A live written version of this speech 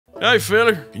Hey,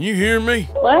 fella, can you hear me?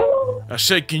 What? I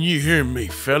said, can you hear me,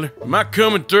 fella? Am I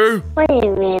coming through? Wait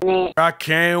a minute. I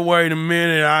can't wait a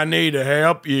minute. I need to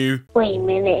help you. Wait a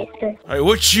minute. Hey,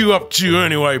 what you up to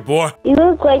anyway, boy? You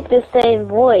look like the same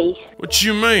voice. What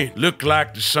you mean? Look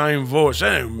like the same voice?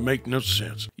 That don't make no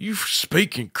sense. You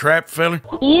speaking crap, fella?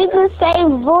 You the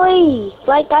same voice.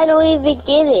 Like I don't even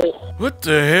get it. What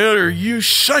the hell are you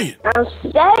saying? I'm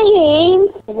saying,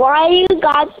 why you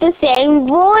got the same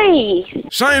voice?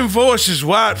 Same voice as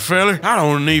what, fella? I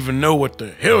don't even know what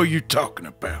the hell you're talking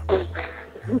about.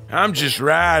 I'm just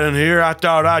riding here. I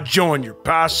thought I'd join your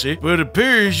posse, but it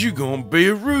appears you gonna be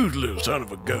a rude little son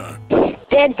of a gun.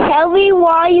 Then tell me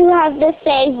why you have the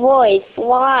same voice.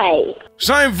 Why?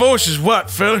 Same voice as what,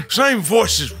 fella? Same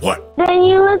voice as what? Then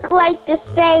you look like the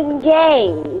same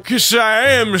gang. 'Cause I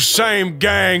am the same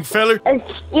gang, fella.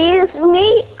 Excuse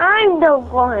me? I'm the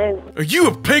one. Are you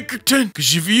a Pinkerton?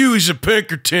 'Cause if you is a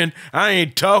Pinkerton, I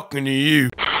ain't talking to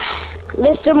you.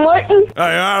 Mr. Morton?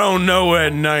 Hey, I don't know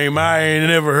that name. I ain't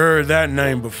never heard that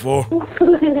name before.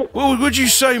 What would you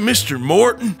say, Mr.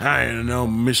 Morton? I ain't know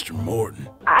Mr. Morton.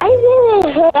 I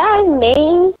didn't hear that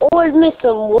name. Or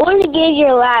Mr. Morton gave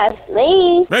your last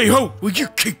name. Hey, ho! Will you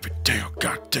keep it down,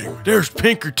 goddammit? There's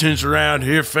Pinkertons around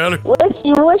here, fella.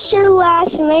 What's your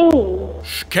last name?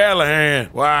 Callahan.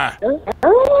 Why?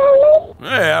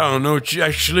 Hey, I don't know what you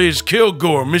actually is.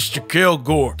 Kilgore, Mr.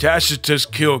 Kilgore. Tacitus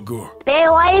Kilgore.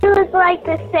 Man, why you look like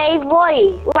the same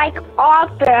voice? Like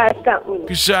Arthur or something.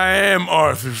 'Cause I am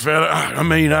Arthur, fella. I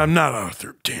mean, I'm not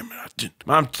Arthur. Damn it. I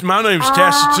didn't. My name's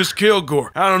Tacitus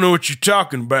Kilgore. I don't know what you're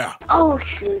talking about. Oh,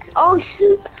 shoot. Oh,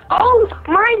 shoot. Oh,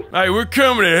 mine. Hey, we're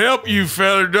coming to help you,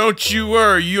 fella. Don't you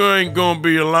worry. You ain't gonna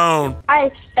be alone.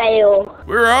 I failed.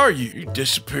 Where are you? You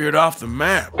disappeared off the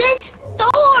map. This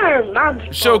storm.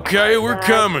 It's okay. We're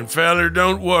coming, fella.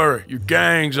 Don't worry. Your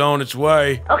gang's on its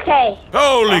way. Okay.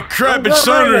 Holy crap, it's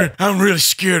thunder. I'm really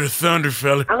scared of thunder,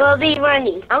 fella. I'm gonna be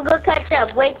running. I'm gonna catch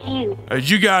up with you. Hey,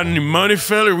 you got any money,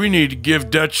 fella? We need to give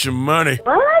Dutch some money.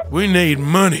 What? We need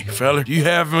money, fella. Do you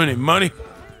have any money?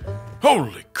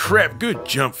 Holy crap, good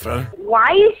jump, fella. Why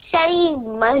are you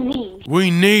saying money?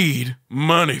 We need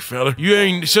money, fella. You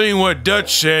ain't seen what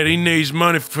Dutch said. He needs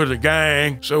money for the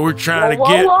gang, so we're trying to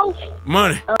get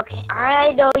money. Okay,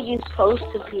 I know you're supposed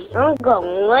to be. I'm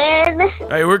gonna win.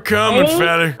 Hey, we're coming,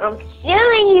 fella. I'm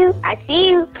selling you. I see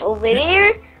you over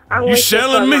there. You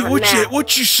selling me?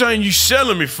 What you saying you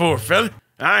selling me for, fella?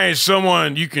 I ain't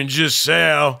someone you can just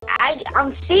sell.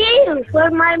 I'm seeing you for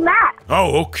my map.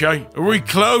 Oh, okay. Are we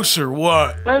close or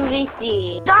what? Let me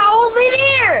see. It's over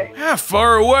there. How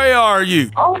far away are you?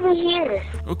 Over here.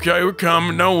 Okay, we're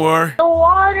coming. Don't worry. The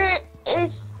water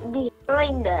is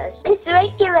behind us. It's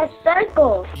making a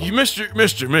circle. You,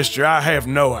 Mister, I have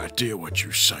no idea what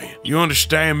you're saying. You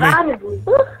understand me?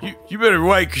 You better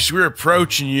wait, 'cause we're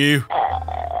approaching you.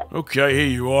 Okay, here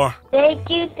you are. Thank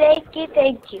you, thank you,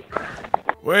 thank you.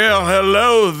 Well,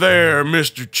 hello there,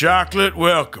 Mr. Chocolate.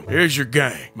 Welcome. Here's your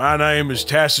gang. My name is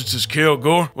Tacitus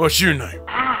Kilgore. What's your name?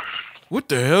 What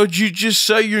the hell did you just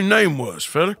say your name was,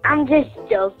 fella? I'm just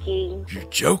joking. You're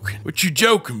joking? What you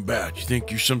joking about? You think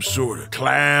you're some sort of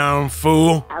clown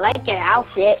fool? I like your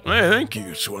outfit. Hey, thank you.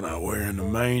 It's what I wear in the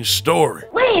main story.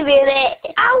 Wait a minute.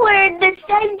 I'm wearing the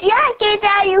same jacket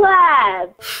that you have.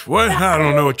 What? I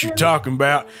don't know what you're talking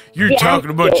about. You're talking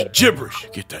a bunch of gibberish.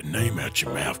 Get that name out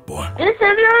your mouth, boy. This is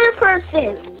another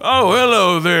person. Oh,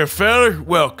 hello there, fella.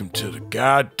 Welcome to the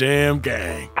goddamn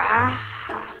gang.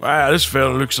 Wow, this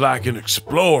fella looks like an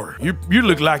explorer. You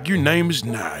look like your name is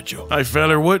Nigel. Hey,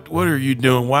 fella, what are you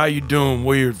doing? Why are you doing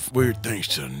weird things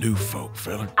to the new folk,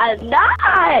 fella? I'm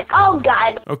not. Oh,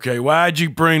 God. Okay, why'd you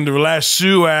bring the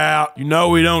lasso out? You know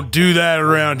we don't do that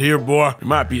around here, boy. There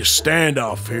might be a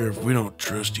standoff here if we don't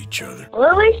trust each other.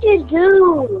 What we should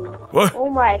do? What?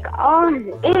 Oh, my God.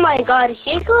 Oh, my God.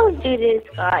 She's going to do this,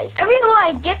 guys.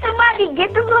 Everyone, get the money.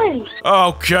 Get the money.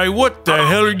 Okay, what the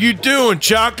hell are you doing,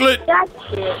 Chocolate? That's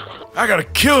it. I gotta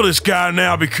kill this guy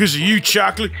now because of you,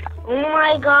 Chocolate. Oh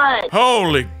my God.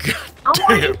 Holy God. I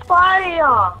want to fire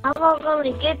y'all. How am I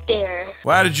gonna get there?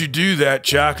 Why did you do that,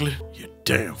 Chocolate? You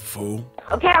damn fool.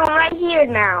 Okay, I'm right here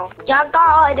now. Y'all got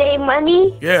all their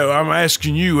money? Yeah, I'm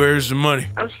asking you, where's the money?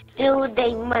 I'm still with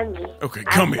their money. Okay,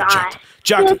 come here, Chocolate.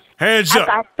 Chocolate, hands up.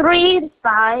 I got 3 and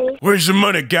 5. Where's the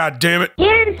money, goddammit?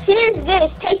 Here's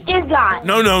this. Take this guy.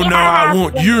 No, I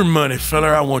want your money, fella.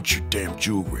 I want your damn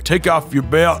jewelry. Take off your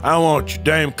belt. I want your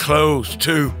damn clothes,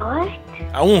 too. What?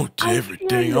 I want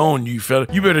everything on you, fella.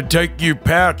 You better take your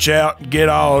pouch out and get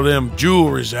all them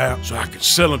jewelries out so I can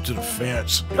sell them to the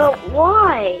fence. But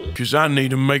why? Because I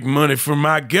need to make money for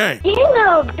my gang. Get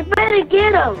him! You better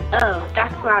get him! Oh,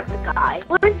 that's not the guy.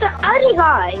 Where's the other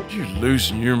guy? You're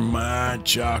losing your mind,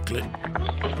 Chocolate.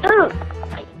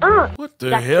 What the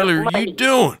That's hell are money. you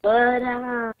doing? But,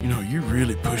 You know, you're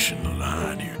really pushing the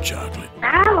line here, Chocolate.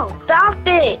 ow! Stop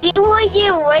it! Do you want to get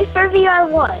away from me or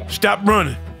what? Stop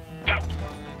running.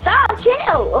 Stop,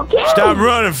 chill, okay? Stop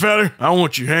running, fella. I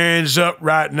want your hands up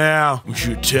right now. You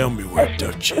should tell me where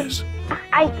Dutch is.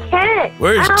 I can't.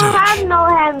 Where's I don't Dutch? have no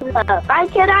hands up. I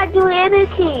cannot do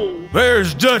anything.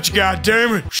 There's Dutch,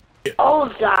 goddammit.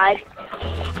 Oh, God.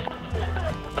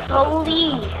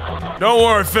 Please. Don't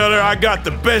worry, fella. I got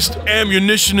the best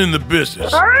ammunition in the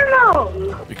business. Burn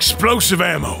them. Explosive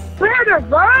ammo. Better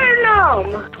burn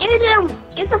them.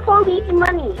 Get the police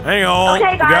money. Hang on.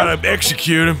 Okay, We guys. gotta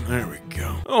execute him. There we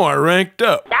go. Oh, I ranked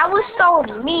up. That was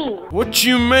so mean. What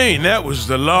you mean? That was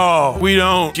the law. We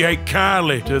don't take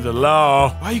kindly to the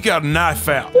law. Why you got a knife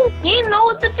out? You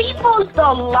know the people's the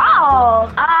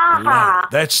law. Aha.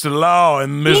 That's the law,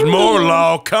 and there's more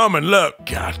law coming. Look,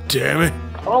 god damn it.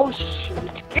 Oh, shoot.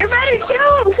 You better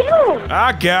kill him.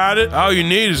 I got it. All you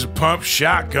need is a pump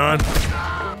shotgun.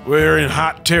 We're in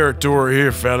hot territory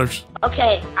here, fellas.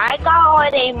 Okay, I got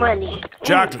all their money.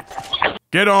 Chocolate,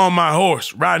 get on my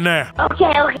horse right now.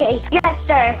 Okay. Yes,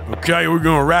 sir. Okay, we're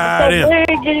gonna ride in. Where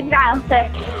did it now, sir?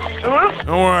 Don't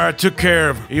worry, I took care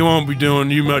of him. He won't be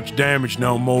doing you much damage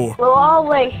no more. We'll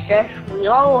always, sir. We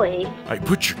always. Hey,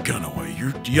 put your gun away.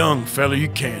 You're young, fella. You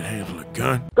can't handle a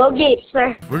gun. Go get it,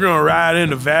 sir. We're gonna ride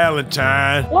into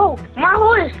Valentine. Whoa, my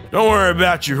horse. Don't worry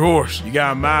about your horse. You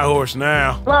got my horse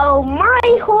now. Well,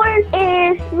 my horse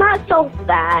is not so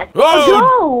fast. Oh!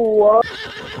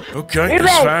 No. Okay, You're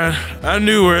that's back. fine. I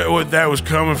knew what that was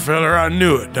coming, fella. I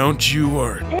knew it. Don't you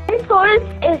worry. This horse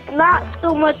is not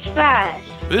so much fast.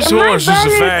 This And my horse is the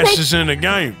brother fastest in the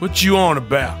game. What you on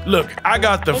about? Look, I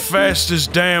got the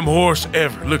fastest damn horse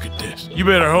ever. Look at this. You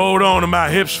better hold on to my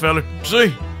hips, fella.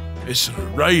 See? It's an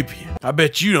Arabian. I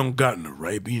bet you don't got an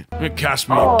Arabian. It cost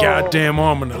me a goddamn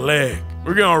arm and a leg.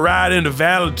 We're gonna ride into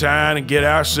Valentine and get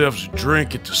ourselves a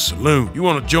drink at the saloon. You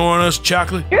wanna join us,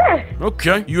 Chocolate? Sure.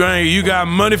 Okay. You got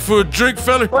money for a drink,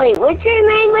 fella? Wait, what's your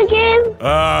name again?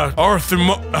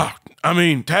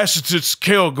 Tacitus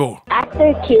Kilgore.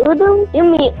 Arthur killed him? You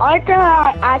mean Arthur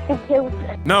or Arthur killed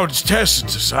him? No, it's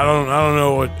Tacitus. I don't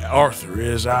know what Arthur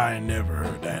is. I ain't never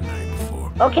heard that name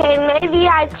before. Okay, maybe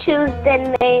I choose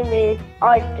the name is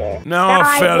Arthur. No,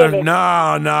 I fella. get it.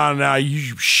 No.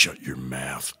 You shut your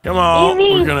mouth. Come on, You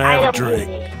mean we're gonna I have a don't drink.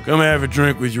 get it. Come have a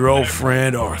drink with your old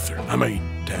friend Arthur.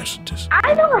 Tacitus.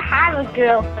 I don't have a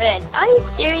girlfriend. Are you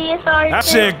serious, Arthur? I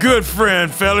said good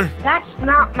friend, fella. That's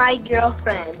not my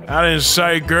girlfriend. I didn't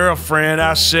say girlfriend.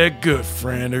 I said good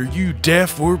friend. Are you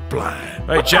deaf or blind?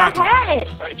 Hey, Chocolate.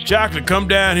 Hey, Chocolate, come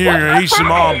down here and eat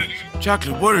some almonds.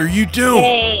 Chocolate, what are you doing?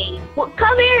 hey. Well,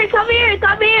 come here.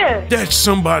 That's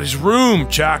somebody's room,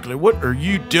 Chocolate. What are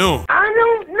you doing? I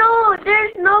don't know.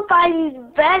 There's nobody's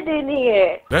bed in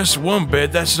here. That's one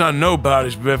bed. That's not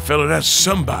nobody's bed, fella. That's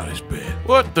somebody's bed.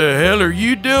 What the hell are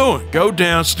you doing? Go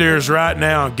downstairs right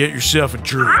now and get yourself a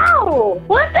drink. Ow!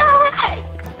 What the heck?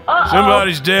 Uh-oh.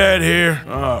 Somebody's dead here.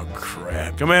 Oh,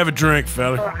 crap. Come have a drink,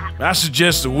 fella. I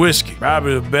suggest a whiskey.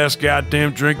 Probably the best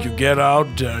goddamn drink you'll get all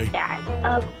day.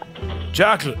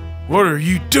 Chocolate, what are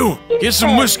you doing? Get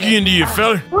some whiskey into you,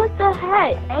 fella. What the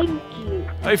heck? Thank you.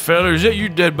 Hey, fella, is that your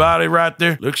dead body right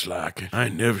there? Looks like it. I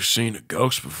ain't never seen a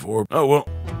ghost before. Oh, well.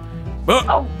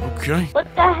 Oh. Okay.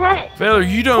 What the heck? Fella,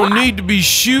 you don't need to be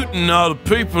shooting all the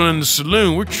people in the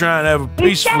saloon. We're trying to have a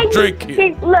peaceful drink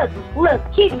here. Look,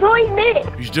 he's doing this.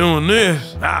 He's doing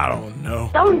this? I don't know.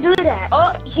 Don't do that.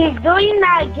 Oh, he's doing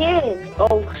that again.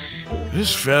 Oh,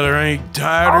 This fella ain't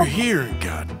tired of hearing,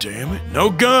 goddammit.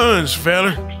 No guns, fella.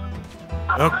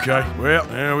 Okay, well,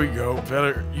 there we go.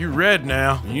 Fella, you red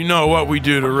now. You know what we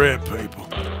do to red people.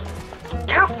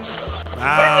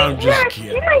 I'm just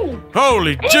kidding.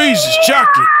 Holy Jesus,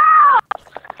 Chocolate!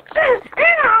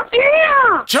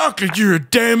 Chocolate, you're a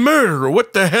damn murderer.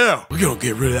 What the hell? We're gonna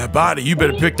get rid of that body. You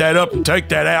better pick that up and take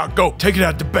that out. Go, take it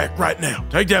out the back right now.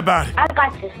 Take that body. I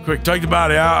got this. Quick, take the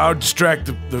body. I'll distract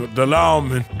the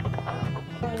lawman.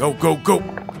 Go.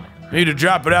 Need to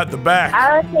drop it out the back.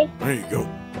 I'll take There you go.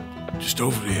 Just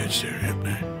over the edge there, yep,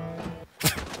 there.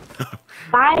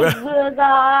 my good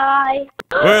guy.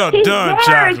 Well He's done,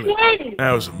 there Chocolate. again.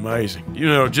 That was amazing. You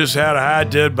know just how to hide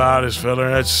dead bodies, fella.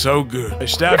 That's so good. Hey,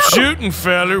 stop shooting,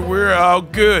 fella. We're all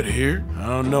good here. I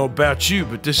don't know about you,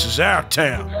 but this is our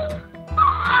town.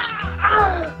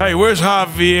 Hey, where's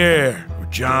Javier?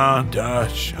 John,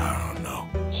 Dutch, I don't know.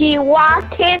 He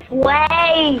walked his way.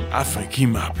 I think he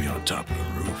might be on top of the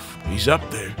roof. He's up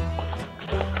there.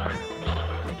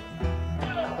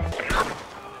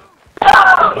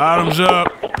 Bottoms up.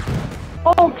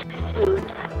 Oh, shoot.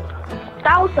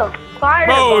 That was a fire.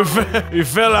 Oh, he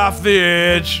fell off the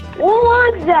edge. What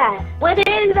was that? What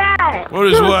is that? What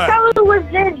is what? Tell me what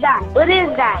is that? What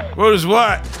is that? What is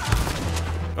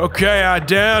what? Okay, I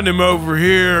downed him over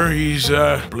here. He's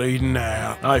bleeding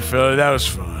out. All right, fella, that was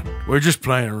fun. We're just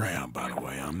playing around, by the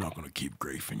way. I'm not gonna keep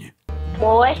griefing you.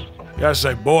 Boy. You gotta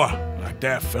say boy, like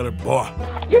that, fella, boy.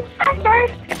 You said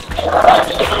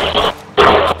that?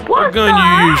 What gun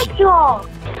you using? y'all?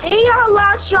 You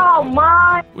lost your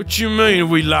mind. What you mean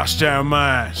we lost our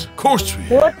minds? Of course we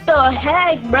have. What the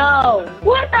heck, bro?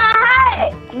 What the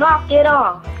heck? Knock it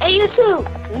off. And you too.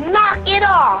 Knock it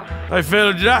off. Hey,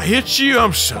 fella, did I hit you?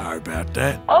 I'm sorry about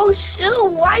that. Oh, shoot.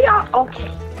 Why y'all?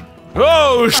 Okay.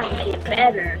 Oh, Get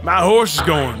better. my horse is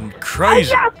going Are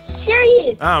crazy. y'all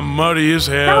serious? I'm muddy as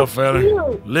hell, That's fella.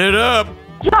 cute. Lit up.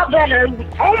 Y'all better.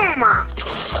 Oh, my.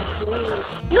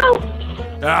 No.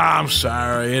 Ah, I'm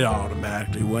sorry. It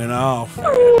automatically went off.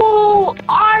 Oh,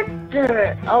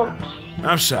 Arthur. Okay.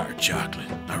 I'm sorry, Chocolate.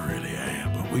 I really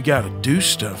am. But we gotta do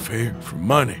stuff here for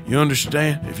money. You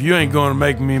understand? If you ain't gonna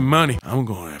make me money, I'm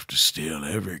gonna have to steal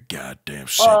every goddamn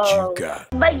cent you got.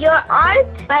 But your eyes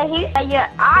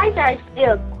are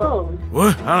still closed.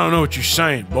 What? I don't know what you're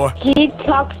saying, boy. He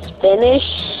talks Spanish.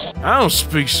 I don't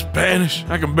speak Spanish.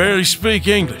 I can barely speak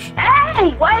English.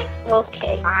 Hey, wait.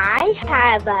 Okay. I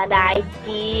have an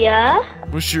idea.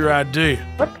 What's your idea?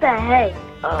 What the heck?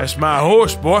 That's my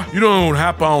horse, boy. You don't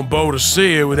hop on board a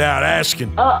sea without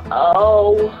asking.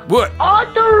 Uh-oh. What? All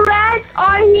the rats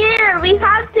are here. We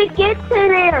have to get to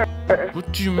there.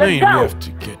 What do you Let's mean go. we have to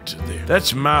get to there?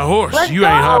 That's my horse. Let's You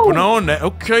ain't go. hopping on that.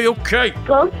 Okay, okay.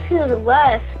 Go to the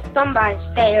left. Somebody's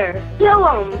there. Kill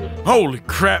him. Holy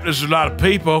crap, there's a lot of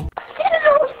people. Get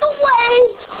out the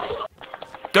way.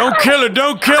 Don't kill her,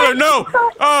 don't kill her, no!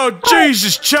 Oh,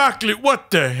 Jesus, Chocolate,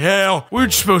 what the hell? We're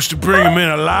supposed to bring him in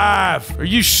alive. Are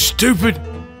you stupid?